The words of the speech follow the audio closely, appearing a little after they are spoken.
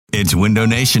It's Window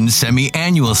Nation's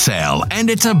semi-annual sale, and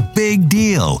it's a big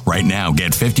deal. Right now,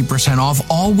 get 50% off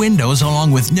all windows along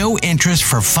with no interest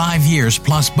for 5 years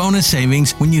plus bonus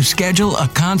savings when you schedule a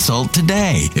consult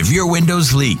today. If your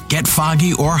windows leak, get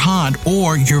foggy or hot,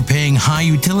 or you're paying high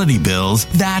utility bills,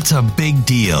 that's a big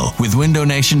deal. With Window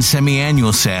Nation's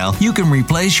semi-annual sale, you can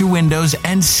replace your windows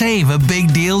and save a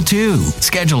big deal too.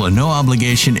 Schedule a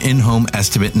no-obligation in-home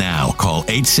estimate now. Call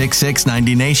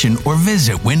 866-90-NATION or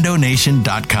visit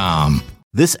windownation.com.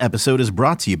 This episode is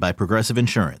brought to you by Progressive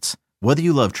Insurance. Whether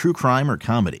you love true crime or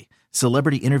comedy,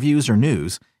 celebrity interviews or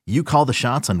news, you call the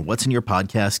shots on what's in your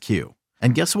podcast queue.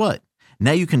 And guess what?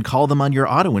 Now you can call them on your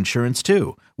auto insurance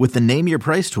too with the Name Your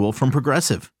Price tool from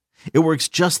Progressive. It works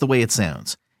just the way it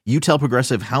sounds. You tell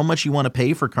Progressive how much you want to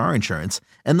pay for car insurance,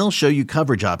 and they'll show you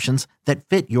coverage options that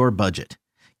fit your budget.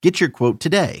 Get your quote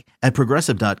today at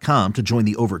Progressive.com to join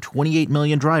the over 28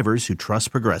 million drivers who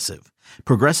trust Progressive.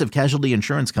 Progressive Casualty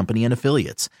Insurance Company and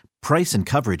Affiliates. Price and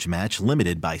coverage match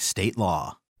limited by state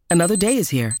law. Another day is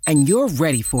here, and you're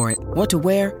ready for it. What to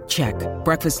wear? Check.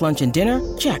 Breakfast, lunch, and dinner?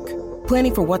 Check.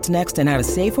 Planning for what's next and how to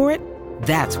save for it?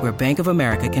 That's where Bank of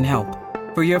America can help.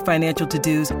 For your financial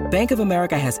to-dos, Bank of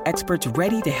America has experts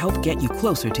ready to help get you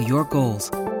closer to your goals.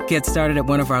 Get started at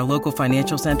one of our local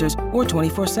financial centers or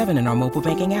 24/7 in our mobile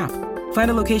banking app. Find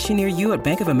a location near you at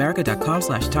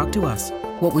bankofamerica.com/talktous.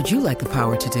 What would you like the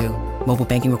power to do? Mobile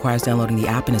banking requires downloading the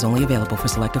app and is only available for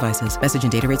select devices. Message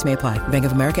and data rates may apply. Bank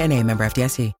of America N.A., member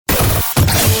FDIC.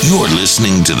 You're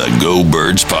listening to the Go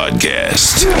Birds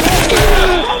Podcast.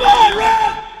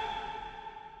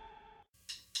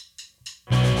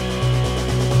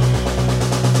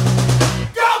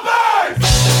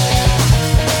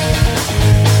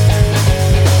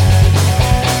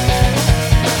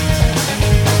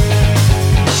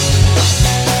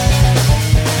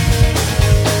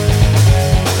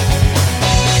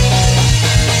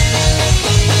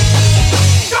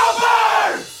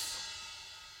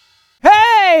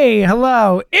 Hey,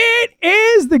 hello. It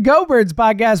is the Go Birds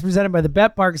podcast presented by the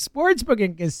Bet Park Sportsbook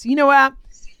and Casino app.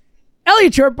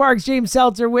 Elliot Short Parks, James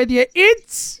Seltzer with you.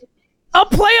 It's a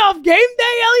playoff game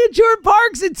day, Elliot Short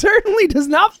Parks. It certainly does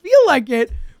not feel like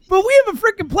it, but we have a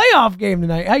freaking playoff game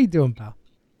tonight. How you doing, pal?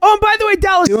 Oh, and by the way,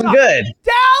 Dallas doing sucks. Good.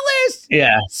 Dallas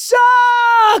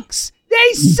sucks.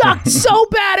 They sucked so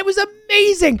bad. It was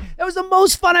amazing. That was the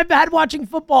most fun I've had watching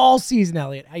football all season,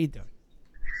 Elliot. How you doing?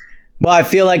 Well, I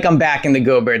feel like I'm back in the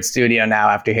Go Bird studio now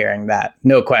after hearing that.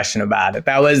 No question about it.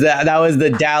 That was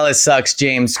the Dallas sucks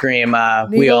James scream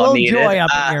we all needed. Joy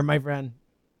up in here, my friend.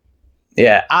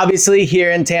 Yeah, obviously here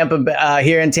in Tampa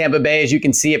Bay, as you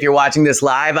can see if you're watching this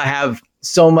live, I have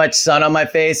so much sun on my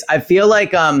face. I feel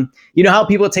like you know how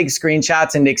people take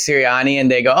screenshots of Nick Sirianni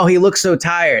and they go, "Oh, he looks so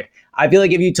tired." I feel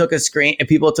like if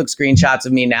people took screenshots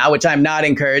of me now, which I'm not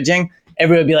encouraging,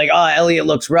 everyone would be like, "Oh, Elliot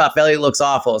looks rough. Elliot looks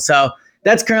awful." So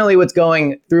that's currently what's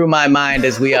going through my mind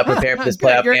as we prepare for this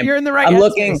playoff game. You're in the right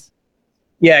headspace.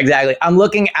 Yeah, exactly. I'm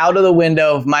looking out of the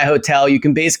window of my hotel. You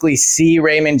can basically see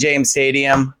Raymond James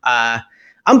Stadium.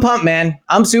 I'm pumped, man.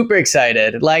 I'm super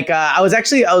excited. Like I was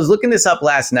looking this up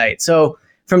last night. So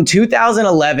from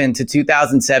 2011 to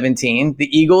 2017,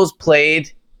 the Eagles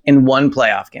played in one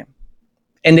playoff game.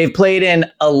 And they've played in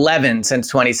 11 since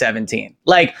 2017.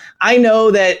 Like, I know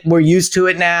that we're used to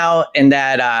it now and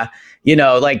that,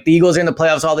 like the Eagles are in the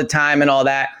playoffs all the time and all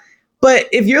that. But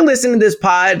if you're listening to this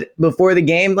pod before the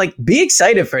game, like, be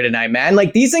excited for tonight, man.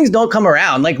 Like, these things don't come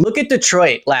around. Like, look at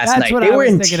Detroit last night. They were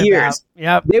in tears.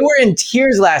 Yep. They were in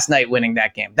tears last night winning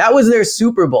that game. That was their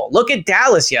Super Bowl. Look at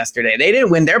Dallas yesterday. They didn't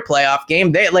win their playoff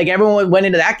game. Everyone went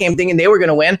into that game thinking they were going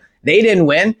to win. They didn't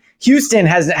win. Houston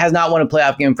has not won a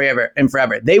playoff game forever.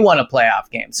 They won a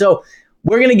playoff game. So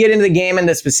we're going to get into the game and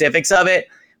the specifics of it.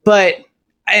 But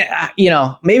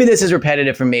maybe this is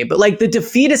repetitive for me, but like the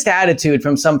defeatist attitude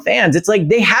from some fans, it's like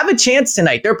they have a chance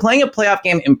tonight. They're playing a playoff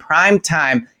game in prime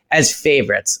time as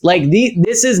favorites. Like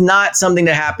this is not something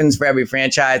that happens for every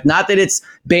franchise. Not that it's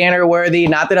banner worthy,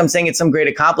 not that I'm saying it's some great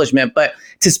accomplishment, but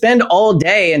to spend all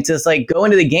day and to just like go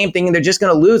into the game thinking they're just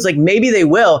going to lose, like maybe they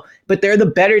will, but they're the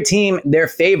better team. They're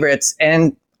favorites.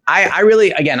 And I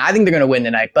think they're going to win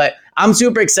tonight, but I'm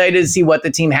super excited to see what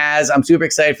the team has. I'm super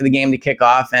excited for the game to kick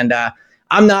off. And,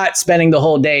 I'm not spending the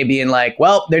whole day being like,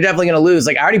 well, they're definitely going to lose.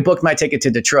 Like I already booked my ticket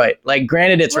to Detroit. Like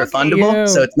granted, it's refundable,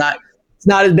 so it's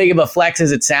not as big of a flex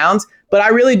as it sounds, but I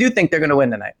really do think they're going to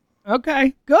win tonight.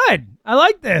 Okay, good. I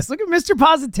like this. Look at Mr.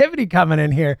 Positivity coming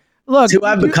in here. Look, who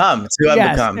I've become.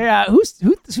 Yeah, who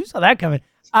saw that coming?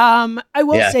 I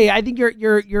will say, I think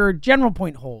your general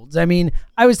point holds. I mean,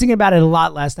 I was thinking about it a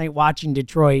lot last night watching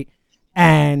Detroit.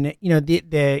 And,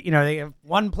 they have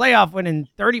one playoff win in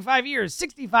 35 years,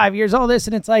 65 years, all this.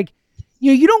 And it's like,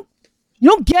 you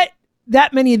don't get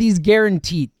that many of these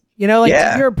guaranteed,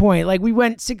 to your point, like we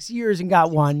went 6 years and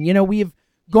got one. We've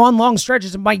gone long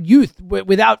stretches of my youth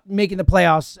without making the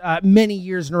playoffs many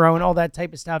years in a row and all that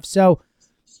type of stuff. So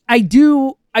I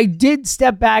did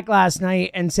step back last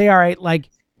night and say, all right, like,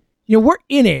 we're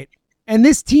in it. And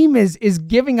this team is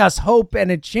giving us hope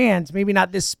and a chance. Maybe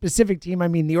not this specific team. I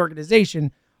mean, the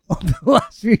organization over the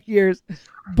last few years.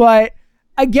 But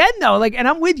again, though, like, and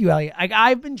I'm with you, Elliot. Like,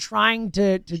 I've been trying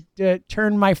to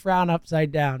turn my frown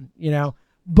upside down,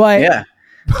 But yeah.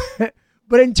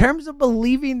 But in terms of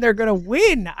believing they're going to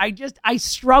win, I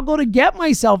struggle to get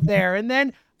myself there. And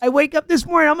then I wake up this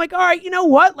morning, I'm like, all right, you know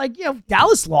what? Like,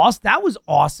 Dallas lost. That was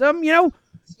awesome.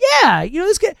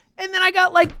 This kid. And then I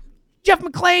got like Jeff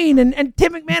McClain and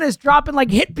Tim McManus dropping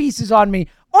like hit pieces on me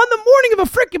on the morning of a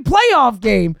freaking playoff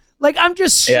game. Like, I'm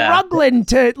just struggling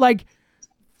to like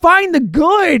find the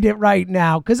good right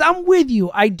now, because I'm with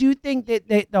you. I do think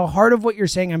that the heart of what you're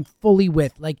saying, I'm fully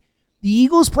with. Like, the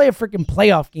Eagles play a freaking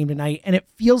playoff game tonight, and it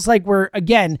feels like we're,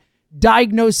 again,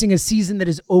 diagnosing a season that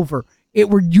is over.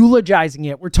 We're eulogizing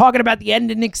it. We're talking about the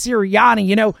end of Nick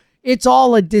Sirianni. It's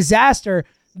all a disaster.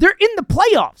 They're in the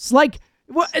playoffs. Like,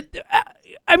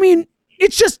 I mean,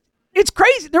 it's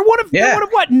crazy. They're one of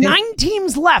what, 9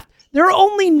 teams left. There are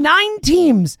only 9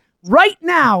 teams right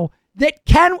now that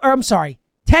can, or I'm sorry,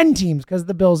 10 teams, because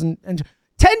the Bills and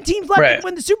 10 teams left to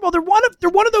win the Super Bowl. They're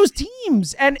one of those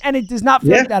teams, and it does not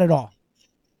feel like that at all.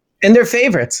 And they're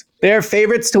favorites. They're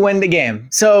favorites to win the game.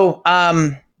 So,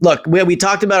 look, we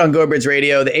talked about on Go Birds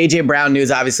Radio, the A.J. Brown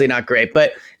news, obviously not great,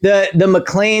 but the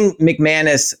McClain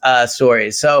McManus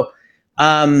stories. So,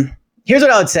 here's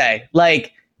what I would say.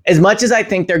 Like, as much as I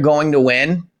think they're going to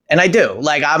win, and I do,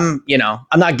 like, I'm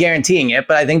not guaranteeing it,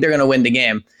 but I think they're going to win the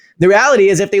game. The reality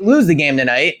is, if they lose the game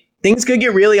tonight, things could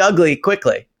get really ugly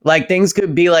quickly. Like, things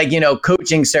could be like,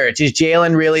 coaching search. Is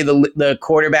Jalen really the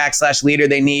quarterback / leader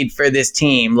they need for this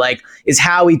team? Like, is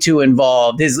Howie too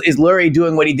involved? Is Lurie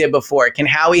doing what he did before? Can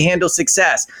Howie handle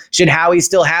success? Should Howie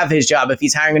still have his job if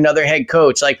he's hiring another head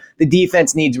coach? Like, the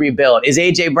defense needs rebuild. Is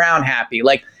A.J. Brown happy?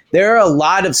 Like, there are a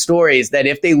lot of stories that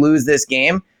if they lose this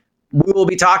game, we will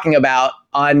be talking about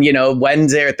on,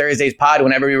 Wednesday or Thursday's pod,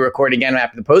 whenever we record again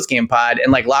after the post-game pod,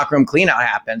 and like locker room cleanout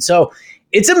happens. So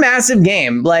it's a massive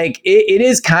game. Like, it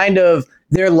is kind of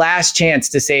their last chance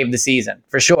to save the season,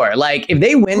 for sure. Like, if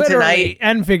they win tonight,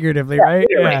 and figuratively, right?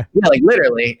 Literally. Yeah, like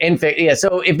literally.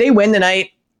 So if they win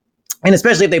tonight, and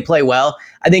especially if they play well,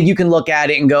 I think you can look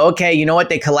at it and go, okay, you know what?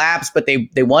 They collapsed, but they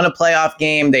won a playoff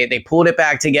game. They pulled it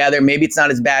back together. Maybe it's not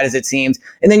as bad as it seems.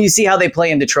 And then you see how they play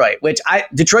in Detroit,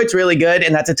 Detroit's really good,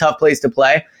 and that's a tough place to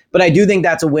play. But I do think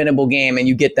that's a winnable game, and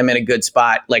you get them in a good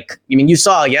spot. Like, I mean, you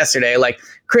saw yesterday, like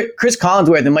Chris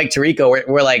Collinsworth and Mike Tirico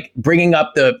were like bringing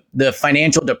up the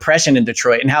financial depression in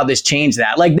Detroit and how this changed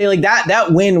that. Like, that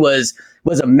win was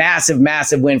a massive,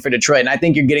 massive win for Detroit, and I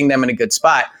think you're getting them in a good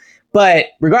spot. But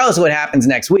regardless of what happens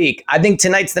next week, I think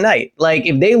tonight's the night. Like,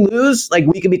 if they lose, like,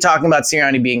 we could be talking about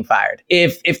Sirianni being fired.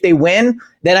 If they win,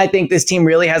 then I think this team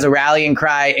really has a rallying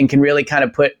cry and can really kind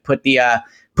of put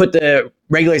the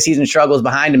regular season struggles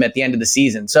behind them at the end of the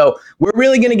season. So we're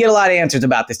really going to get a lot of answers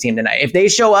about this team tonight. If they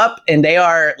show up and they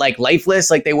are like lifeless,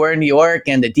 like they were in New York,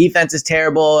 and the defense is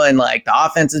terrible and like the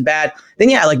offense is bad, then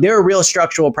yeah, like there are real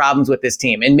structural problems with this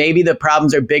team. And maybe the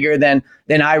problems are bigger than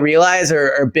I realize,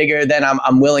 or bigger than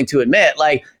I'm willing to admit.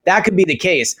 Like, that could be the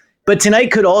case. But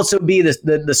tonight could also be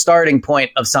the starting point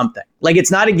of something. Like,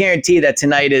 it's not a guarantee that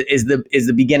tonight is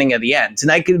the beginning of the end.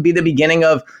 Tonight could be the beginning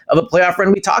of a playoff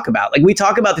run we talk about. Like, we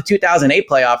talk about the 2008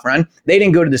 playoff run. They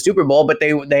didn't go to the Super Bowl, but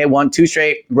they won 2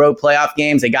 straight road playoff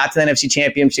games. They got to the NFC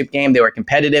Championship game. They were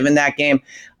competitive in that game.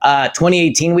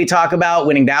 2018 we talk about,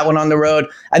 winning that one on the road.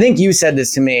 I think you said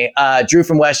this to me. Drew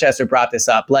from Westchester brought this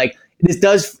up. Like, this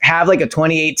does have like a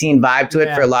 2018 vibe to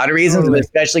it for a lot of reasons, but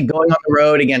especially going on the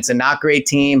road against a not great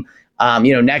team.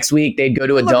 Next week they'd go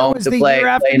to a dome to play. Year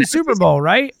after the Super Bowl,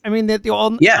 right? I mean, that the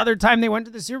other time they went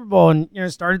to the Super Bowl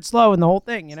and started slow and the whole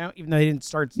thing, even though they didn't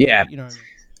start. Yeah. You know what I mean?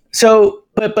 So,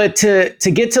 but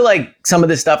to get to like some of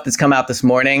the stuff that's come out this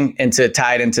morning and to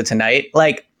tie it into tonight,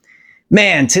 like,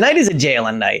 man, tonight is a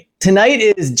Jalen night. Tonight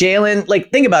is Jalen.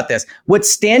 Like, think about this. What's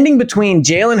standing between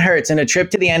Jalen Hurts and a trip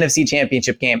to the NFC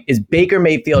Championship game is Baker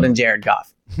Mayfield and Jared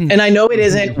Goff. And I know it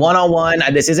isn't one-on-one.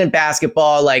 This isn't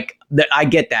basketball. Like, I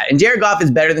get that. And Jared Goff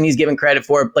is better than he's given credit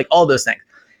for, like all those things.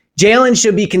 Jalen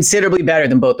should be considerably better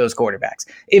than both those quarterbacks.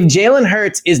 If Jalen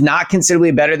Hurts is not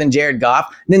considerably better than Jared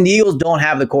Goff, then the Eagles don't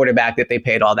have the quarterback that they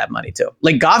paid all that money to.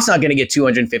 Like, Goff's not going to get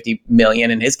 $250 million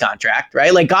in his contract,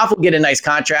 right? Like, Goff will get a nice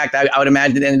contract, I would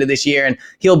imagine, at the end of this year, and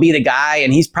he'll be the guy,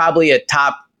 and he's probably a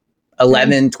top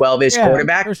 11, 12-ish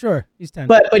quarterback. For sure. He's 10.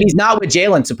 But he's not what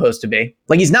Jalen's supposed to be.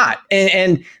 Like, he's not.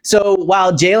 And so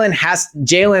while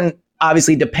Jalen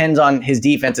obviously depends on his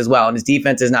defense as well, and his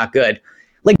defense is not good.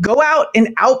 Like, go out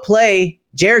and outplay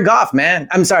Jared Goff, man.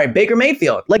 I'm sorry, Baker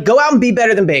Mayfield. Like, go out and be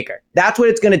better than Baker. That's what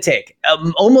it's going to take.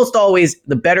 Almost always,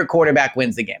 the better quarterback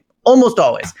wins the game. Almost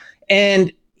always.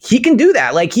 And he can do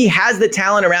that. Like, he has the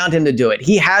talent around him to do it.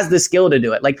 He has the skill to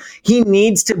do it. Like, he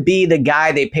needs to be the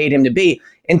guy they paid him to be.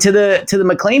 And to the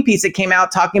McClain piece that came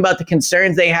out talking about the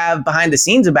concerns they have behind the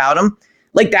scenes about him,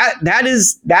 like that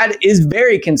is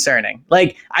very concerning.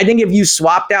 Like, I think if you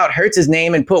swapped out Hurts'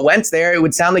 name and put Wentz there, it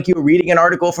would sound like you were reading an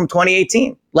article from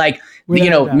 2018. Like,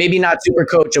 maybe not super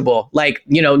coachable, like,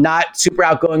 not super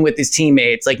outgoing with his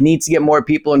teammates, like, needs to get more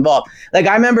people involved. Like,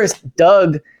 I remember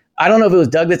Doug, I don't know if it was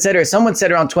Doug that said it or someone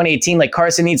said around 2018, like,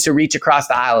 Carson needs to reach across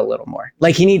the aisle a little more.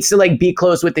 Like, he needs to, like, be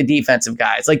close with the defensive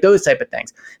guys, like those type of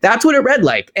things. That's what it read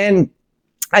like. And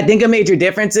I think a major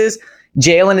difference is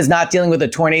Jalen is not dealing with a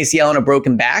torn ACL and a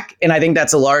broken back. And I think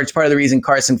that's a large part of the reason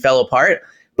Carson fell apart.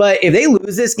 But if they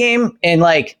lose this game and,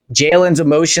 like, Jalen's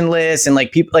emotionless and,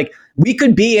 like, people, like, we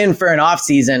could be in for an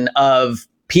offseason of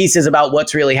pieces about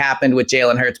what's really happened with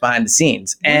Jalen Hurts behind the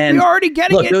scenes. And we're already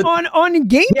getting on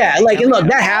game. Yeah, like, and look,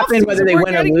 that happened whether they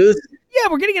win or lose. Yeah,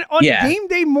 we're getting it on game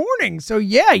day morning. So,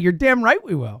 yeah, you're damn right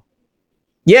we will.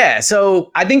 Yeah,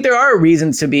 so I think there are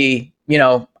reasons to be,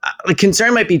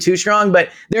 concern might be too strong, but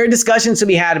there are discussions to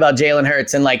be had about Jalen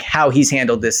Hurts and, like, how he's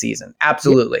handled this season.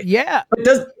 Absolutely. Yeah. But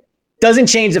doesn't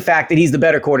change the fact that he's the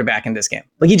better quarterback in this game.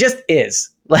 Like, he just is.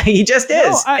 Like, he just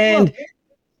is.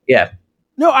 Yeah.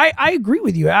 No, I agree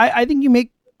with you. I think you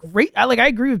make great. I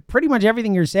agree with pretty much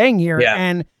everything you're saying here. Yeah.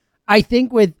 And I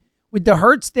think with the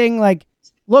Hurts thing, like,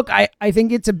 look, I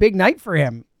think it's a big night for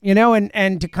him,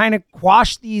 and to kind of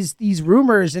quash these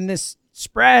rumors and this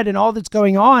spread and all that's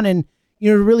going on, and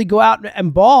to really go out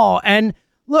and ball. And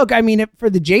look, I mean, for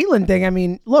the Jalen thing, I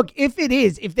mean, look, if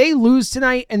they lose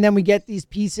tonight and then we get these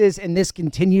pieces and this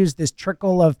continues, this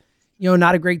trickle of,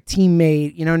 not a great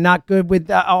teammate, not good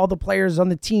with all the players on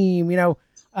the team,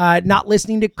 not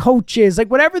listening to coaches, like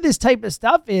whatever this type of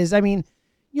stuff is. I mean,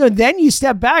 then you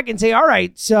step back and say, all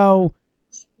right, so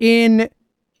in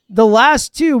the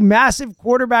last two massive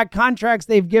quarterback contracts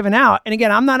they've given out, and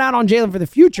again, I'm not out on Jalen for the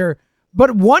future,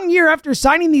 but 1 year after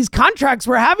signing these contracts,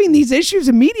 we're having these issues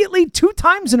immediately 2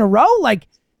 times in a row. Like,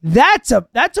 that's a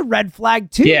red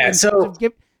flag too. Yeah.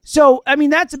 So, I mean,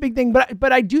 that's a big thing,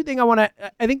 but I do think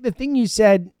I think the thing you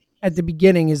said at the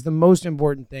beginning is the most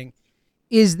important thing,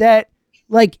 is that,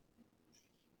 like,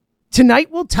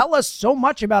 tonight will tell us so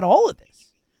much about all of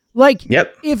this. Like,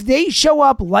 If they show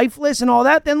up lifeless and all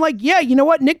that, then, like, yeah, you know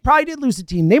what? Nick probably did lose the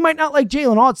team. They might not like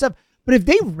Jalen, all that stuff. But if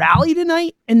they rally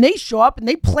tonight and they show up and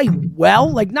they play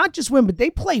well, like, not just win, but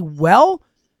they play well,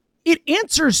 it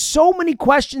answers so many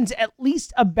questions, at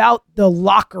least about the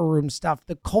locker room stuff,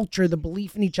 the culture, the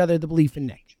belief in each other, the belief in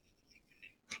Nick.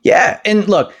 Yeah. And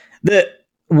look,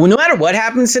 no matter what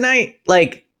happens tonight,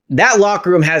 like, that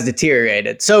locker room has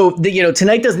deteriorated. So,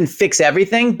 tonight doesn't fix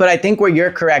everything, but I think where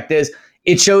you're correct is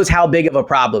it shows how big of a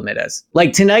problem it is.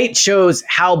 Like, tonight shows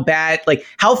how bad, like,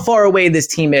 how far away this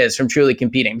team is from truly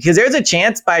competing. Because there's a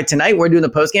chance by tonight, we're doing the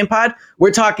postgame pod,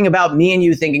 we're talking about me and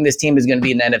you thinking this team is going to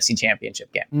be in the NFC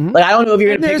Championship game. Mm-hmm. Like, I don't know if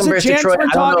you're going to pick them versus Detroit. We're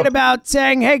talking about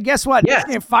saying, hey, guess what? Yeah. He's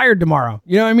going to get fired tomorrow.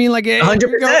 You know what I mean? Like,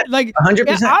 100%. Like,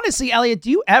 100%. Yeah, honestly, Elliot, do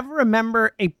you ever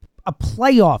remember a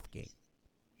playoff game?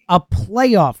 A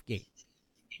playoff game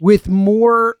with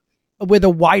a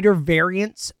wider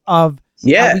variance of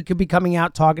how we could be coming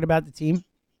out talking about the team?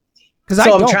 Because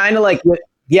I'm trying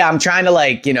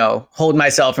to hold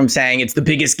myself from saying it's the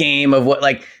biggest game of what,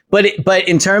 like, but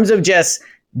in terms of just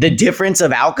the difference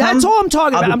of outcome, that's all I'm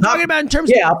talking about. I'm talking about in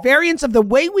terms of the variance of the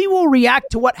way we will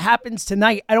react to what happens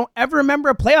tonight. I don't ever remember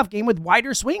a playoff game with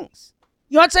wider swings.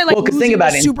 I'd say, like, losing the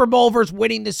Super Bowl versus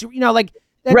winning the Super, like,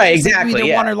 that's right, exactly.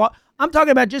 Either one or loss. I'm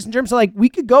talking about just in terms of, like, we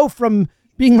could go from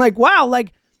being like, wow,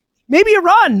 like, maybe a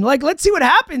run, like, let's see what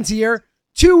happens here,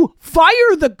 to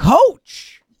fire the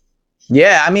coach.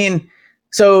 Yeah, I mean,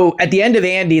 so at the end of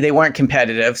Andy, they weren't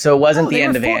competitive, so it wasn't the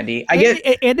end of Andy.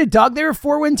 And to Doug, they were a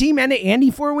 4-win team, and to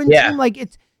Andy, 4-win team. Like,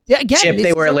 it's again, Chip,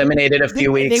 they were eliminated a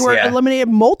few weeks. They were eliminated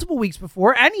multiple weeks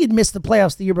before, and he had missed the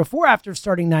playoffs the year before after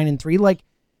starting 9-3. Like,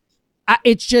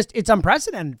 it's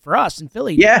unprecedented for us in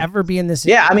Philly to ever be in this.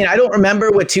 Yeah, I mean, I don't remember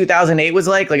what 2008 was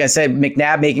like. Like I said,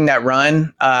 McNabb making that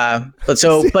run.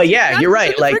 But yeah, you're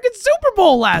right. Like freaking Super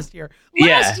Bowl last year.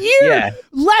 Less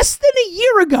than a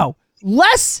year ago.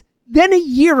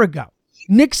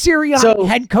 Nick Sirianni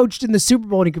head coached in the Super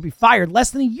Bowl and he could be fired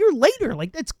less than a year later.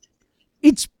 Like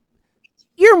it's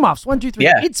earmuffs. 1, 2, 3.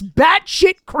 Yeah. It's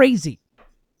batshit crazy.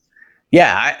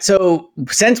 Yeah. So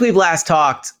since we've last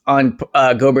talked on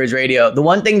Go Birds Radio, the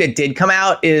one thing that did come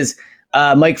out is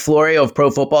Mike Florio of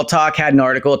Pro Football Talk had an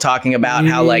article talking about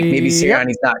how like maybe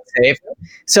Sirianni's not safe.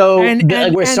 So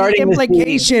we're starting. The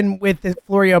implication with the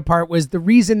Florio part was the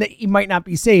reason that he might not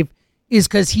be safe is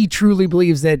because he truly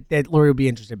believes that Lurie will be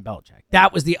interested in Belichick.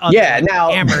 That was the other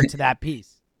hammer to that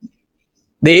piece.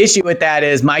 The issue with that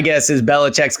is my guess is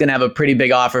Belichick's going to have a pretty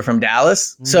big offer from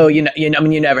Dallas. Mm-hmm. So, I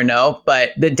mean, you never know.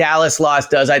 But the Dallas loss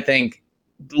does, I think,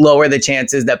 lower the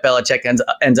chances that Belichick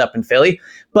ends up in Philly.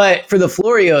 But for the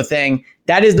Florio thing,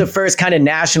 that is the first kind of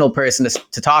national person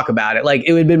to talk about it. Like,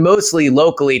 it would have been mostly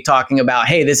locally talking about,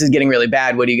 hey, this is getting really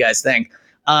bad. What do you guys think?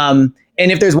 And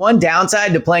if there's one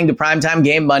downside to playing the primetime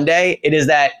game Monday, it is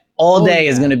that all day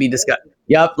is going to be discussed.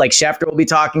 Yep. Like Schefter will be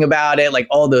talking about it, like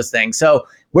all those things. So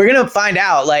we're going to find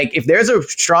out, like, if there's a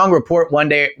strong report one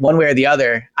way or the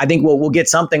other, I think we'll get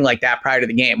something like that prior to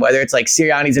the game, whether it's like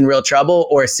Sirianni's in real trouble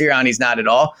or Sirianni's not at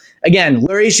all. Again,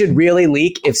 Lurie should really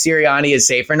leak if Sirianni is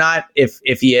safe or not. If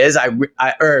he is,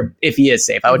 or if he is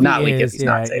safe, I would not leak if he's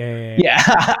not safe. Yeah.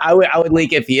 I would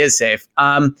leak if he is safe.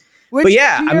 Which, but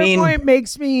yeah, I mean, point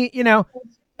makes me,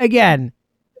 again,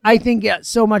 I think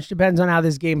so much depends on how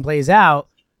this game plays out.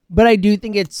 But I do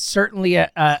think it's certainly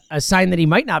a sign that he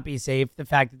might not be safe. The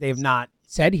fact that they have not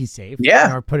said he's safe,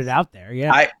 or put it out there.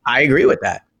 Yeah, I agree with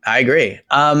that. I agree.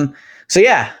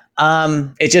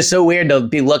 It's just so weird to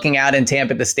be looking out in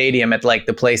Tampa at the stadium at like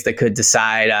the place that could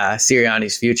decide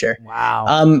Sirianni's future.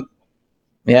 Wow.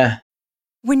 Yeah.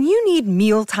 When you need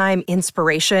mealtime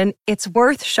inspiration, it's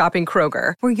worth shopping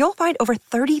Kroger, where you'll find over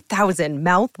 30,000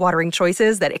 mouth-watering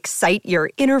choices that excite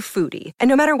your inner foodie. And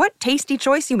no matter what tasty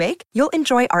choice you make, you'll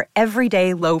enjoy our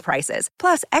everyday low prices,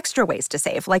 plus extra ways to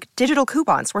save, like digital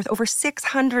coupons worth over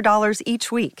 $600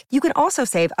 each week. You can also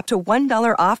save up to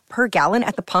 $1 off per gallon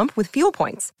at the pump with fuel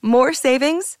points. More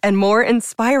savings and more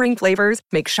inspiring flavors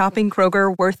make shopping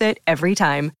Kroger worth it every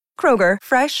time. Kroger,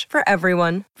 fresh for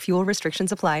everyone. Fuel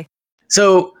restrictions apply.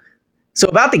 So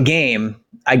about the game,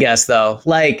 I guess, though,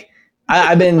 like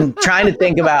I've been trying to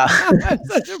think about. That's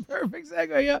such a perfect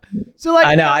segue. Yeah. So like,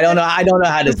 I know. I don't know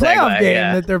how to the playoff segue.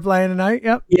 Game that they're playing tonight.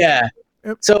 Yep. Yeah.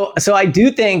 Yep. So I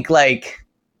do think like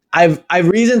I've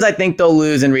reasons I think they'll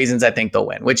lose and reasons I think they'll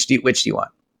win. Which do you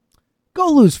want?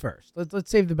 Go lose first. Let's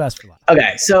save the best for last.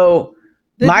 Okay. So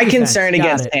my concern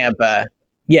against Tampa,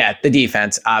 the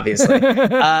defense, obviously.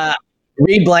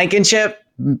 Reed Blankenship.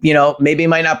 Maybe he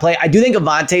might not play. I do think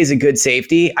Avante is a good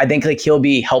safety. I think like he'll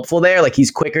be helpful there. Like he's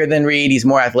quicker than Reed. He's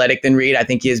more athletic than Reed. I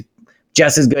think he has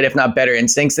just as good, if not better,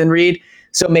 instincts than Reed.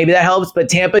 So maybe that helps. But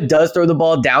Tampa does throw the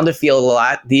ball down the field a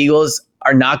lot. The Eagles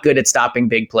are not good at stopping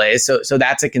big plays. So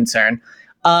that's a concern.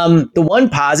 The one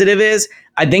positive is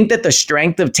I think that the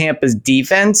strength of Tampa's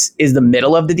defense is the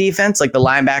middle of the defense, like the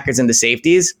linebackers and the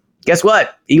safeties. Guess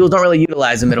what? Eagles don't really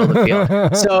utilize the middle of the field.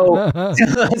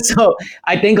 So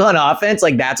I think on offense,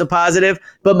 like that's a positive.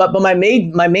 But my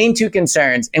main two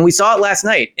concerns, and we saw it last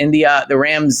night in the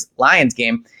Rams-Lions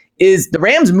game, is the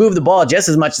Rams moved the ball just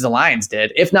as much as the Lions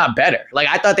did, if not better. Like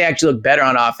I thought they actually looked better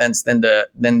on offense than the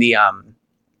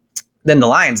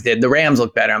Lions did. The Rams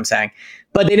looked better, I'm saying.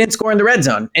 But they didn't score in the red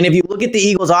zone. And if you look at the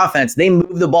Eagles offense, they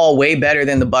move the ball way better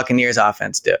than the Buccaneers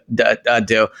offense do.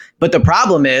 But the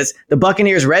problem is the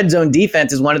Buccaneers red zone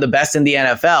defense is one of the best in the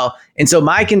NFL. And so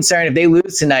my concern, if they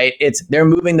lose tonight, it's they're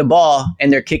moving the ball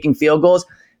and they're kicking field goals.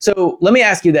 So let me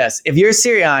ask you this. If you're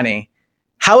Sirianni,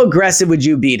 how aggressive would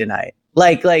you be tonight?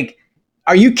 Like,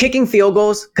 are you kicking field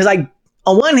goals? Because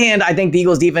on one hand, I think the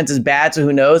Eagles defense is bad, so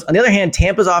who knows? On the other hand,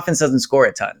 Tampa's offense doesn't score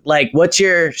a ton. Like, what's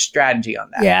your strategy on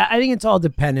that? Yeah, I think it's all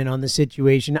dependent on the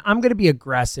situation. I'm going to be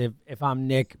aggressive if I'm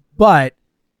Nick, but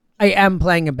I am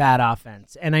playing a bad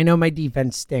offense. And I know my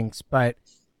defense stinks, but,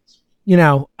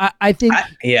 I think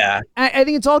I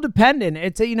think it's all dependent.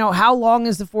 It's, how long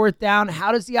is the fourth down?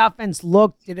 How does the offense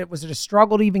look? Was it a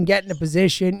struggle to even get in a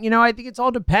position? I think it's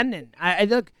all dependent. I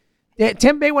look,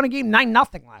 Tampa Bay won a game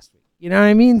 9-0 last week. You know what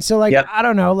I mean? So, I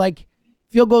don't know,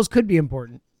 field goals could be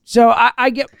important. So,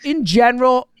 I get, in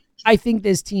general, I think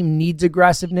this team needs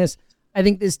aggressiveness. I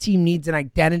think this team needs an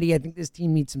identity. I think this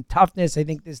team needs some toughness. I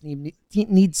think this team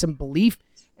needs some belief.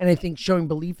 And I think showing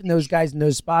belief in those guys in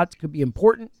those spots could be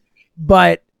important.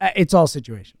 But it's all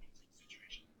situational.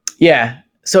 Yeah.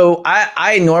 So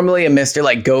I normally am Mr.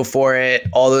 like go for it,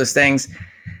 all those things.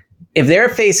 If they're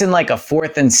facing like a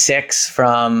 4th and 6 or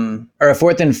a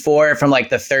 4th and 4 from like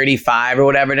the 35 or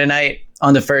whatever tonight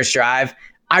on the first drive,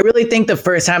 I really think the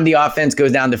first time the offense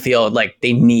goes down the field, like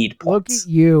they need points. Look at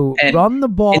you. Run the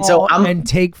ball and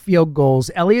take field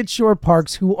goals. Elliott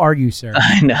Shore-Parks, who are you, sir?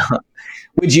 I know.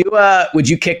 Would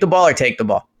you kick the ball or take the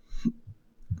ball?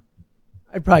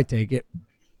 I'd probably take it.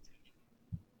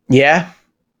 Yeah?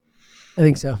 I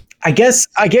think so. I guess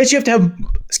you have to have,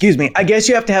 I guess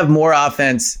you have to have more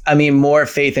offense. I mean, more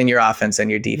faith in your offense than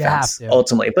your defense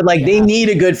ultimately. But like they need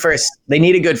a good first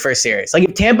series. Like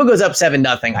if Tampa goes up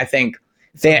 7-0, I think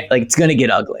it's going to get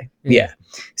ugly. Yeah.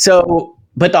 So,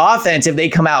 but the offense, if they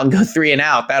come out and go 3 and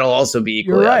out, that'll also be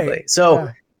equally ugly. So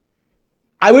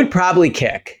I would probably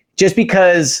kick just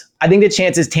because I think the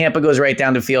chances Tampa goes right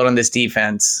down the field on this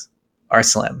defense are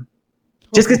slim.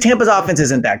 Just because Tampa's offense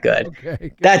isn't that good.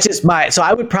 Okay. That's just so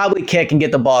I would probably kick and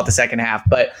get the ball at the second half.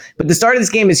 But the start of this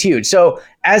game is huge. So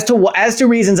as to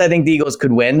reasons I think the Eagles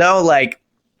could win, though, like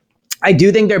I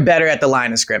do think they're better at the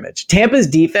line of scrimmage. Tampa's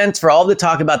defense, for all the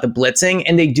talk about the blitzing,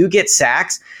 and they do get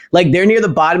sacks, like they're near the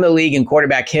bottom of the league in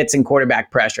quarterback hits and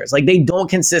quarterback pressures. Like they don't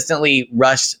consistently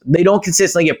rush. They don't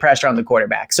consistently get pressure on the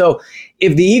quarterback. So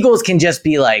if the Eagles can just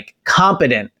be like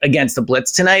competent against the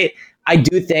blitz tonight, I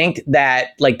do think that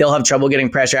like they'll have trouble getting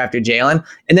pressure after Jalen.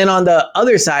 And then on the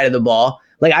other side of the ball,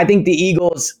 like I think the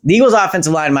Eagles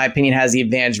offensive line, in my opinion, has the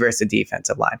advantage versus the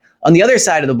defensive line. On the other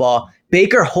side of the ball,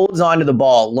 Baker holds on to the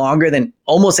ball longer than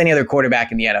almost any other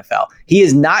quarterback in the NFL. He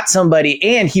is not somebody,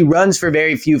 and he runs for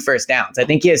very few first downs. I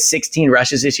think he has 16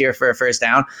 rushes this year for a first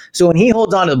down. So when he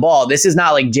holds on to the ball, this is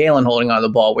not like Jalen holding on to the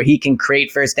ball where he can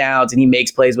create first downs and he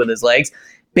makes plays with his legs.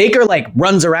 Baker like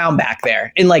runs around back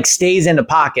there and like stays in the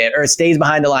pocket or stays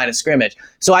behind the line of scrimmage.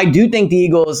 So I do think the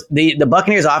Eagles, the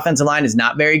Buccaneers offensive line is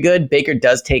not very good. Baker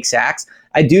does take sacks.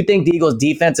 I do think the Eagles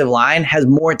defensive line has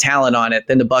more talent on it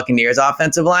than the Buccaneers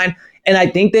offensive line. And I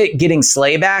think that getting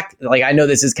Slay back, like I know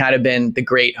this has kind of been the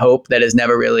great hope that has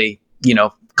never really,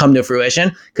 come to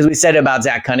fruition because we said it about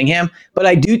Zach Cunningham. But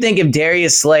I do think if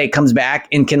Darius Slay comes back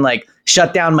and can like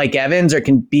shut down Mike Evans or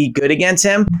can be good against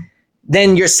him,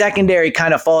 then your secondary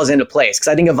kind of falls into place. Because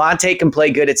I think Avonte can play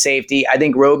good at safety. I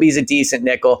think Roby's a decent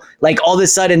nickel. Like all of a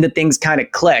sudden the things kind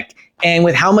of click. And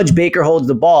with how much Baker holds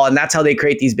the ball, and that's how they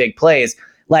create these big plays,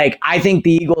 like I think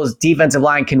the Eagles defensive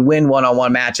line can win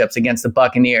one-on-one matchups against the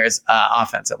Buccaneers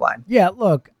offensive line. Yeah,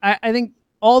 look, I think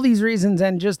all these reasons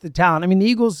and just the talent. I mean, the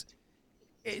Eagles,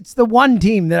 it's the one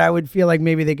team that I would feel like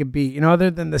maybe they could beat,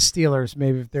 other than the Steelers,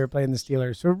 maybe if they're playing the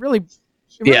Steelers. So it really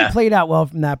played out well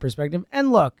from that perspective.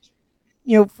 And look,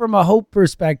 from a hope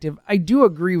perspective, I do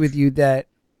agree with you that,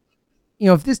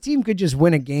 if this team could just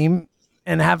win a game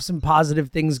and have some positive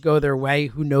things go their way,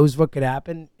 who knows what could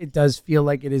happen. It does feel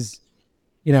like it is,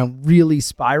 really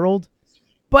spiraled.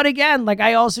 But again, like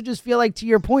I also just feel like to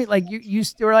your point, like you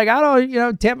still are like, I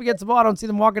don't, Tampa gets the ball. I don't see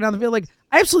them walking down the field. Like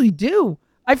I absolutely do.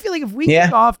 I feel like if we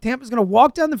kick off, Tampa's going to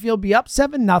walk down the field, be up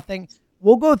 7-0.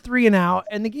 We'll go 3 and out,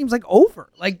 and the game's like over.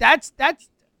 Like that's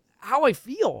how I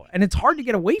feel, and it's hard to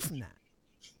get away from that.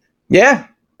 Yeah.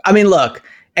 I mean, look,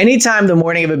 anytime the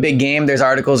morning of a big game, there's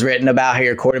articles written about how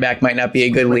your quarterback might not be a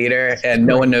good leader and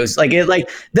no one knows. Like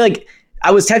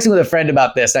I was texting with a friend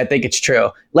about this. I think it's true.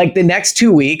 Like the next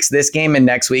 2 weeks, this game and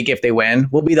next week, if they win,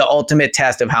 will be the ultimate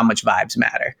test of how much vibes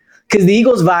matter. Because the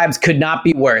Eagles vibes could not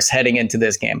be worse heading into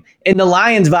this game. And the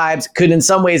Lions vibes could in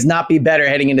some ways not be better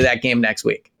heading into that game next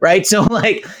week. Right. So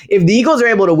like if the Eagles are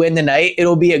able to win tonight,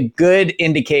 it'll be a good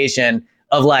indication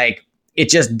of like, it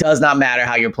just does not matter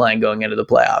how you're playing going into the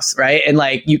playoffs, right? And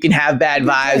like you can have bad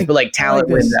vibes, but like talent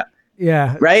wins out.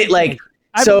 Yeah. Right? Like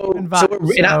I do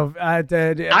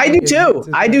too.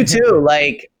 I do too.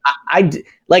 Like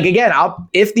again,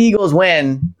 if the Eagles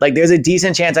win, like there's a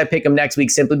decent chance I pick them next week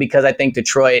simply because I think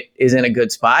Detroit is in a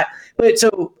good spot. But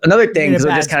so another thing, because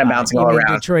we're just kind of bouncing all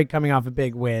around. Detroit coming off a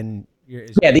big win.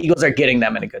 Yeah, the Eagles are getting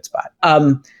them in a good spot.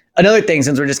 Another thing,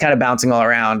 since we're just kind of bouncing all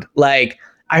around, like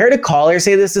I heard a caller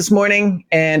say this morning,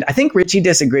 and I think Richie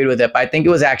disagreed with it, but I think it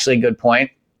was actually a good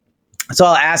point. So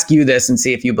I'll ask you this and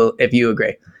see if you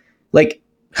agree. Like,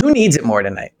 who needs it more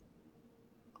tonight?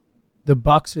 The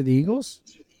Bucs or the Eagles?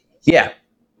 Yeah.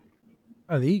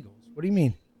 Oh, the Eagles. What do you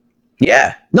mean?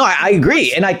 Yeah. No, I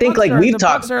agree, and I think like we've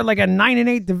talked. The Bucs are like a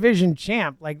 9-8 division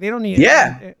champ. Like they don't need.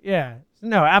 Yeah. Yeah.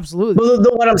 No, absolutely. Well,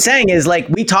 what I'm saying is like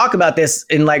we talk about this,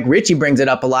 and like Richie brings it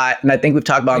up a lot, and I think we've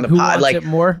talked about on the pod. Who wants it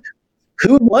more?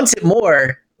 Who wants it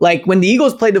more? Like when the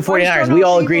Eagles played the 49ers, we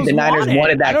all agreed the Niners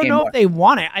wanted that game more. I don't know if they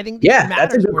want it. I think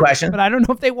that's a good question. But I don't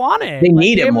know if they want it. They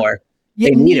need it more.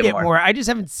 They need it more. I just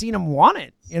haven't seen them want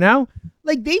it, Like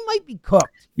like they might be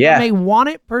cooked. Yeah. They want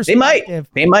it perspective.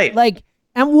 They might. Like,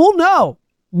 and we'll know.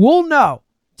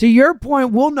 To your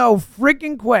point, we'll know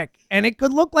freaking quick. And it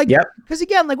could look like, because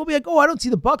again, like we'll be like, oh, I don't see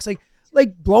the Bucks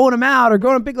like blowing them out or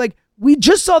going up big. Like we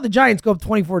just saw the Giants go up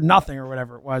 24-0 or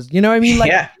whatever it was. You know what I mean?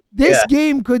 Like this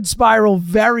game could spiral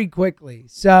very quickly.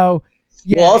 So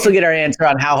we'll also get our answer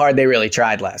on how hard they really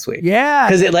tried last week. Yeah.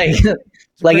 Because it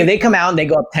like if they come out and they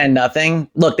go up 10-0,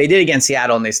 look, they did against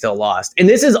Seattle and they still lost. And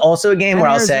this is also a game where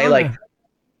I'll say like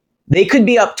they could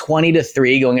be up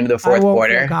 20-3 going into the fourth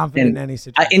quarter. Feel confident in any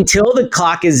situation. Until the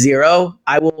clock is 0,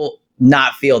 I will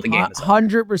not feel the game is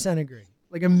 100% agree.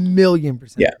 Like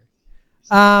 1,000,000%. Yeah.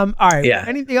 All right. Yeah.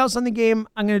 Anything else on the game?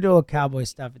 I'm going to do a little Cowboy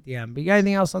stuff at the end. But you got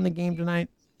anything else on the game tonight?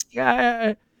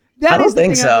 Yeah. I don't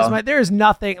think so. There is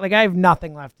nothing. Like I have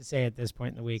nothing left to say at this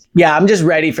point in the week. Yeah, I'm just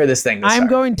ready for this thing to start. I'm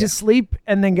going to sleep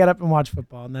and then get up and watch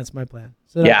football, and that's my plan.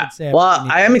 So well,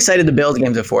 I am excited. The Bills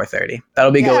game's at 4:30.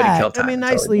 That'll be a good way to kill time. I mean,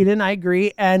 nice lead in. I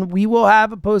agree. And we will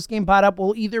have a post game pod up.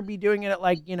 We'll either be doing it at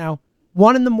 1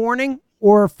 in the morning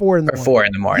or 4 in the morning. 4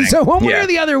 in the morning. So one way or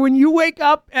the other, when you wake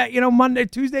up at Monday,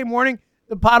 Tuesday morning,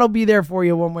 the pod will be there for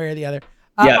you one way or the other.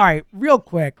 All right, real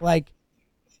quick,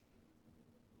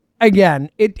 again,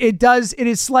 it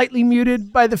is slightly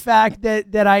muted by the fact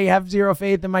that I have zero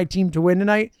faith in my team to win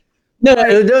tonight. No.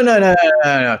 Don't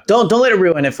let it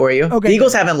ruin it for you. Okay. The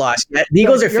Eagles haven't lost yet. The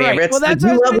Eagles are favorites. Right. Well, that's you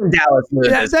love when Dallas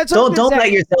loses. Don't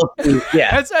let yourself do.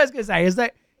 Yeah. That's what I was gonna say.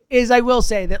 I will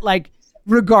say that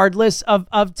regardless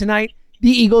of tonight, the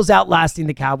Eagles outlasting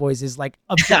the Cowboys is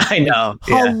I know.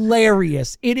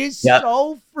 Hilarious. It is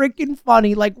so freaking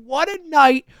funny. Like what a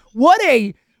night. What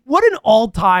an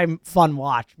all-time fun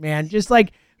watch, man. Just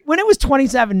when it was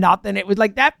 27-0, it was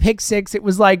that pick six. It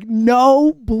was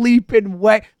no bleeping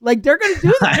way. They're going to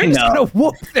do that. They're just going to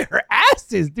whoop their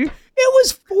asses, dude. It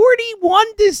was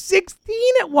 41-16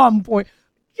 at one point.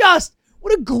 Just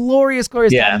what a glorious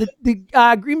time.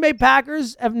 The Green Bay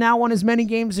Packers have now won as many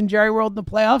games in Jerry World in the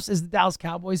playoffs as the Dallas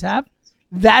Cowboys have.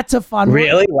 That's a fun one.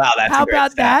 Really? Wow, that's How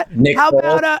about that? How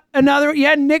about another?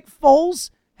 Yeah, Nick Foles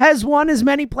has won as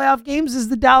many playoff games as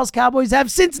the Dallas Cowboys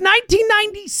have since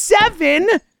 1997.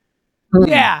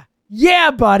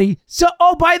 Yeah, buddy. So,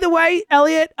 by the way,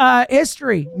 Elliot,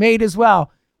 history made as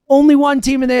well. Only one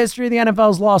team in the history of the NFL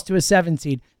has lost to a 7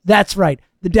 seed. That's right,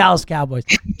 the Dallas Cowboys.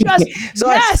 Buddy.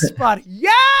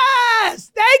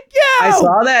 Yes, thank you.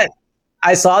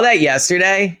 I saw that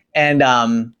yesterday, and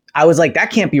I was like, that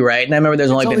can't be right. And I remember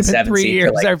there's only been 7 3 seeds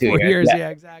years for or 4 years. Yeah,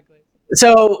 exactly.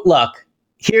 So, look.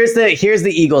 Here's the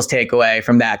Eagles takeaway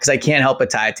from that, because I can't help but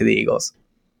tie it to the Eagles.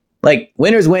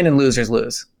 Winners win and losers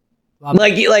lose.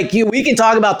 We can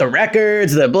talk about the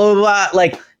records, the blah blah blah.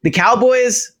 The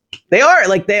Cowboys, they are.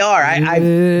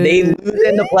 They lose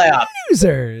in the playoffs.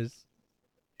 Losers.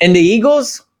 And the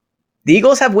Eagles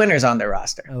have winners on their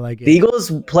roster. I like it. The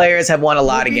Eagles players have won a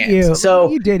lot of games.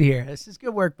 So you did here. This is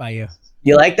good work by you.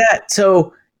 You like that?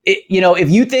 So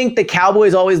if you think the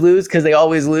Cowboys always lose because they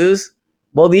always lose.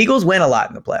 Well, the Eagles win a lot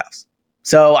in the playoffs.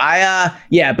 So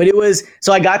but it was,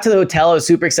 so I got to the hotel. I was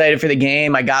super excited for the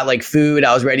game. I got food.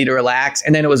 I was ready to relax.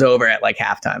 And then it was over at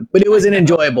halftime, but it was an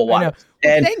enjoyable watch. Well,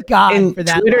 and thank God for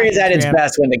that. Twitter is at its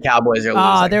best when the Cowboys are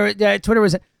losing. Twitter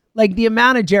was the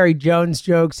amount of Jerry Jones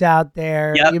jokes out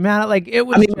there. Yep. The amount of it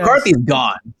was. McCarthy's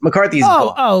gone. McCarthy's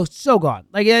gone. Oh, so gone.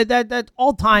 That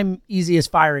all time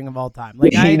easiest firing of all time.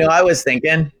 I was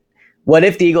thinking, what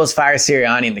if the Eagles fire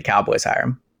Sirianni and the Cowboys hire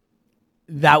him?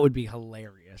 That would be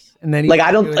hilarious. And then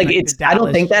I don't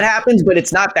think that happens, but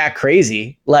it's not that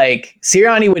crazy.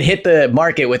 Sirianni would hit the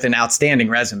market with an outstanding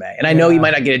resume. And I know he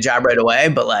might not get a job right away,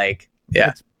 but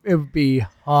it would be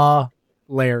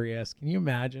hilarious. Can you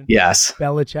imagine? Yes.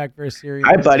 Belichick versus Sirianni.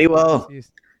 All right, buddy. Well,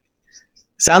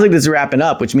 sounds like this is wrapping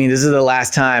up, which means this is the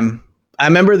last time. I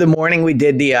remember the morning we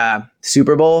did the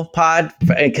Super Bowl pod,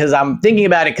 because I'm thinking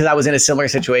about it because I was in a similar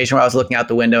situation where I was looking out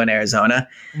the window in Arizona,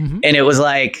 and it was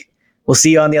we'll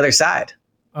see you on the other side.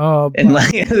 Oh, and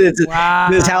this is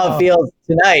how it feels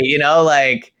tonight.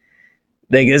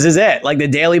 This is it. The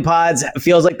daily pods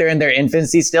feels like they're in their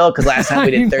infancy still, because last time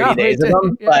we did 30 days of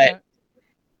them. Yeah.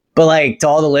 But to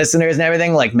all the listeners and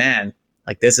everything, man,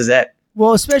 this is it.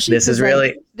 Well, especially this is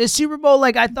really the Super Bowl.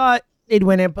 I thought they'd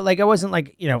win it, but I wasn't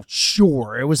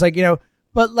sure. It was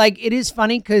but it is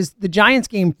funny because the Giants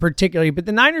game particularly, but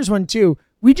the Niners one too.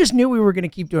 We just knew we were going to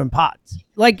keep doing pods.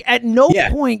 At no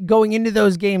point going into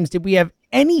those games did we have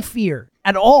any fear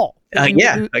at all.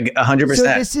 100%. So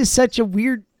this is such a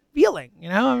weird feeling,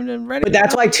 I'm ready. But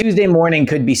that's why Tuesday morning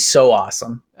could be so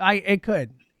awesome. It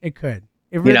could.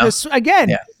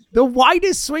 Again, the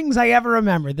widest swings I ever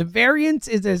remember. The variance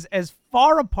is as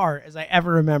far apart as I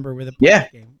ever remember with a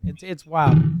playoff game. It's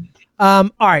wild. All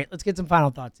right, let's get some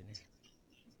final thoughts in here.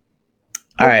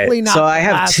 All right, Hopefully not so the I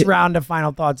have last round of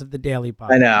final thoughts of the daily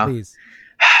pod. I know. Please.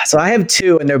 So I have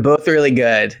 2, and they're both really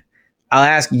good. I'll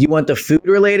ask, you want the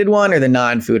food-related one or the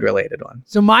non-food related one?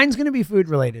 So mine's going to be food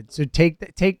related. So take.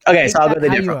 Okay, so I'll go the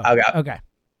different. Okay.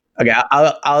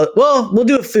 We'll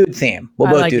do a food theme. We'll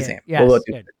both do theme. Yes, we'll both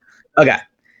do. good. Okay.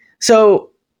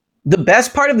 So the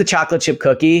best part of the chocolate chip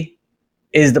cookie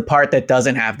is the part that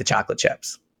doesn't have the chocolate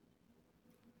chips.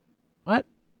 What?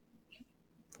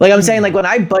 Like I'm saying, like when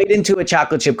I bite into a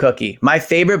chocolate chip cookie, my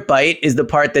favorite bite is the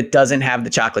part that doesn't have the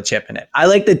chocolate chip in it. I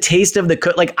like the taste of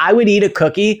the like I would eat a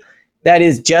cookie that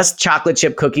is just chocolate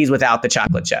chip cookies without the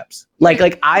chocolate chips.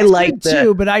 Like I like the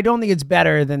too, but I don't think it's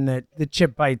better than the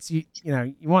chip bites. You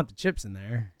want the chips in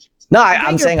there. No,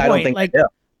 I'm saying I don't think like,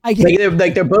 they do.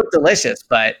 They're both delicious,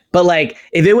 but like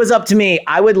if it was up to me,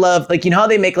 I would love, like, you know how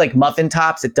they make like muffin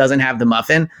tops that doesn't have the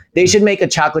muffin? They should make a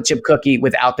chocolate chip cookie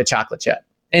without the chocolate chip.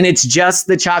 And it's just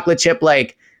the chocolate chip,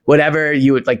 like whatever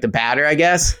you would like, the batter, I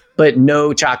guess, but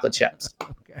no chocolate chips.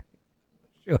 Okay.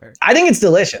 Sure. I think it's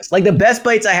delicious. Like the best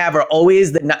bites I have are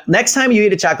always next time you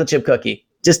eat a chocolate chip cookie,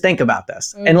 just think about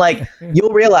this. Okay. And like,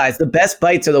 you'll realize the best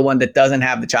bites are the one that doesn't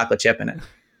have the chocolate chip in it.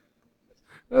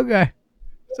 Okay.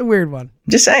 It's a weird one.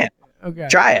 Just saying. Okay.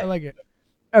 Try it. I like it.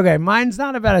 Okay. Mine's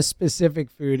not about a specific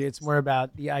food. It's more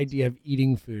about the idea of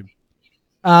eating food.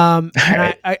 And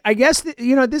right. I guess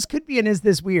this could be an Is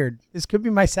This Weird? This could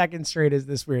be my second straight Is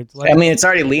This Weird? So it's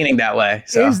already leaning that way.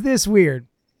 So. Is this weird?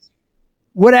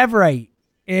 Whatever I eat,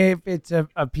 if it's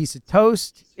a piece of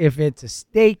toast, if it's a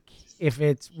steak, if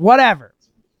it's whatever,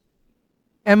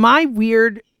 am I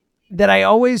weird that I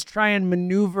always try and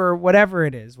maneuver whatever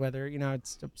it is, whether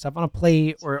it's stuff on a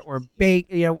plate or bake,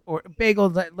 or bagel,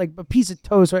 like a piece of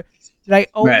toast, or that I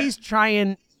always try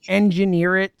and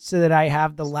engineer it so that I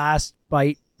have the last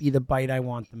bite be the bite I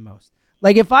want the most.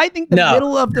 Like if I think the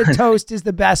middle of the toast is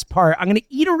the best part, I'm going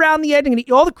to eat around the edge, I'm going to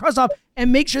eat all the crust off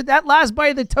and make sure that last bite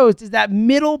of the toast is that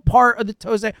middle part of the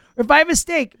toast. Or if I have a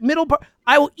steak, middle part,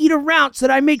 I will eat around so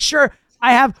that I make sure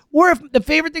I have, or if the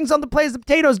favorite things on the plate is the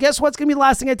potatoes, guess what's going to be the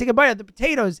last thing I take a bite of? The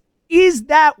potatoes. Is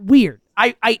that weird?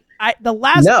 The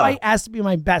last bite has to be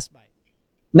my best bite.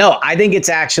 No, I think it's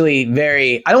actually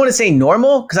very, I don't want to say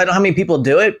normal because I don't know how many people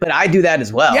do it, but I do that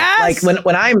as well. Yes. Like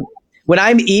when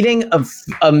I'm eating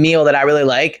a meal that I really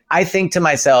like, I think to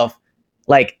myself,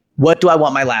 like, what do I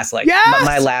want my last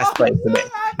my last bite to be?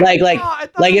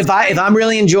 Like if I'm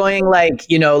really enjoying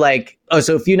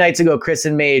so a few nights ago,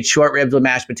 Kristen made short ribs with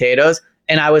mashed potatoes.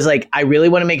 And I was like, I really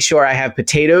want to make sure I have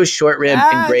potatoes, short rib,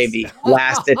 and gravy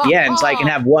last at the end so I can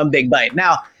have one big bite.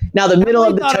 Now the middle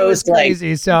of the toast,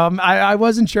 crazy. So I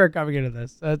wasn't sure coming into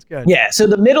this. That's good. Yeah. So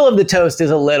the middle of the toast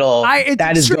is a little.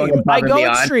 That is going above and beyond.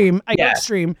 I go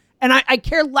extreme, and I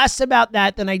care less about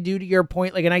that than I do to your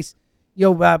point. Like a nice,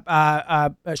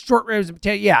 short ribs and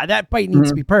potato. Yeah, that bite needs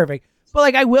to be perfect. But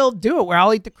like I will do it where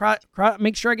I'll eat the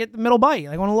make sure I get the middle bite.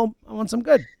 Like I want some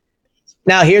good.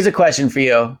 Now here's a question for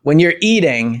you: when you're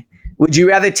eating, would you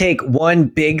rather take one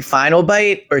big final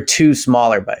bite or two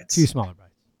smaller bites? Two smaller bites.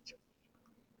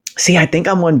 See, I think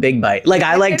I'm one big bite. Like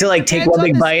I like to take one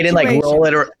big bite and roll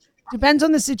it. Or depends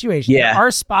on the situation. Yeah, there are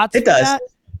spots. It does. That,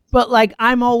 but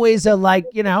I'm always and I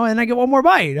get one more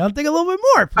bite. I'll take a little bit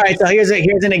more. All right. So here's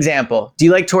an example. Do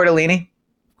you like tortellini?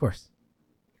 Of course.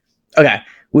 Okay.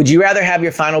 Would you rather have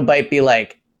your final bite be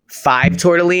 5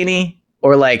 tortellini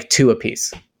or 2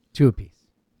 apiece? 2 apiece.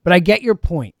 But I get your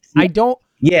point. I don't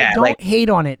hate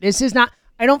on it. This is not.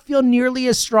 I don't feel nearly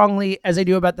as strongly as I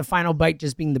do about the final bite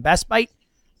just being the best bite.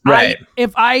 Right.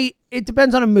 It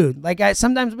depends on a mood. I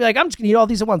sometimes be like, I'm just gonna eat all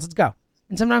these at once. Let's go.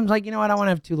 And sometimes I want to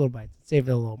have 2 little bites. Save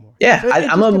it a little more. Yeah, so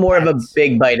I'm more of a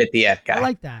big bite at the end guy. I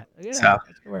like that. Yeah, so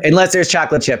unless there's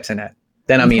chocolate chips in it,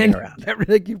 then I'm eating around. Then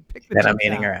I'm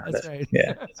eating around. That's right.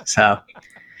 Yeah. So,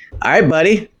 all right,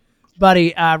 buddy.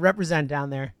 Buddy, represent down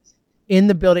there in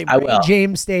the building. I will.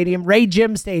 Ray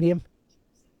Jim Stadium.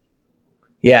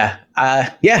 Yeah.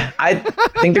 I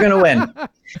think they're gonna win.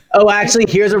 Oh, actually,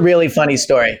 here's a really funny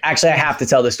story. Actually, I have to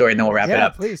tell the story, and then we'll wrap it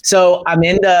up. Please. So I'm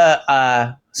in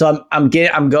the.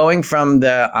 I'm going from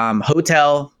the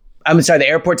the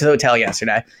airport to the hotel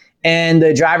yesterday, and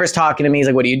the driver's talking to me. He's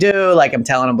like, "What do you do?" I'm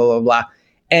telling him blah blah blah,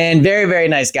 and very very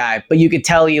nice guy. But you could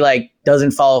tell he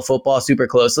doesn't follow football super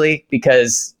closely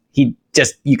because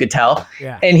you could tell.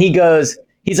 Yeah. And he's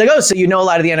like, "Oh, so you know a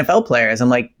lot of the NFL players?" I'm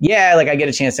like, "Yeah, I get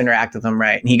a chance to interact with them,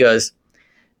 right?" And he goes,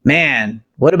 "Man,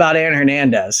 what about Aaron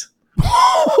Hernandez?"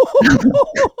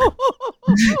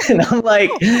 And I'm like,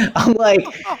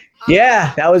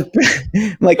 Yeah, that was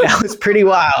that was pretty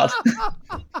wild.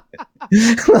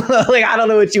 Like, I don't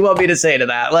know what you want me to say to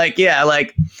that. Like, yeah,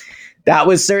 like that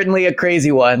was certainly a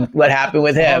crazy one. What happened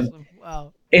with him? Awesome.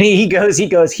 Wow. And he goes,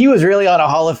 he was really on a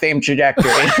Hall of Fame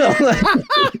trajectory. I'm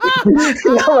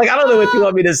like, I don't know what you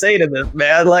want me to say to this,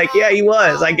 man. Like, yeah, he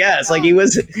was, I guess. Like, he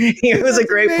was a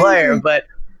great player, but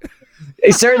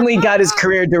he certainly got his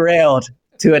career derailed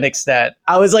to an extent.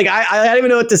 I was like, I didn't even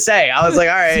know what to say. I was like,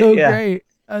 all right, So yeah. great.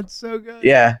 That's so good.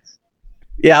 Yeah.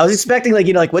 Yeah, I was expecting what's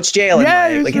Jalen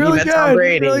Yeah, like? he was really he met good. Tom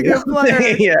Brady. Really good player.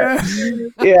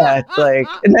 Yeah. Like,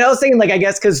 and then I was thinking, like, I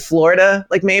guess because Florida,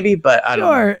 like maybe, but I don't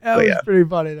know. Sure. That But was pretty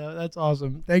funny though. That's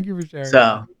awesome. Thank you for sharing.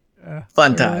 So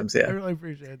fun I times. really, Yeah. I really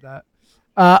appreciate that.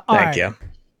 All Thank right. you.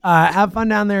 Have fun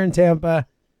down there in Tampa.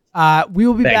 We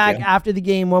will be Thank back you. after the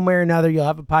game one way or another. You'll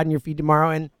have a pod in your feed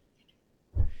tomorrow. And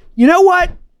you know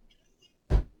what?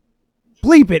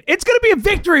 Bleep it. It's going to be a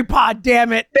victory pod,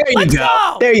 damn it. There you Let's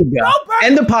go. There you go. Birds.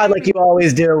 End the pod like you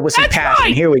always do with some That's passion.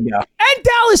 right. Here we go. And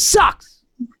Dallas sucks.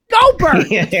 Go,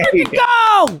 Birds. Yeah, there you Freaking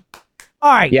go.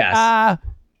 All right. Yes.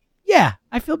 Yeah,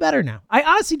 I feel better now. I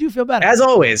honestly do feel better. As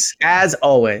always. As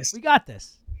always. We got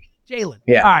this. Jalen.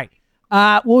 Yeah. All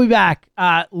right. We'll be back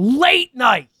late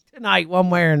night tonight, one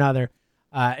way or another,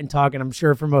 and talking, I'm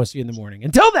sure, for most of you in the morning.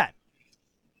 Until then,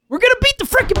 we're going to beat the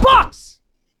freaking Bucks.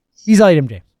 He's Elliot M.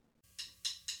 James.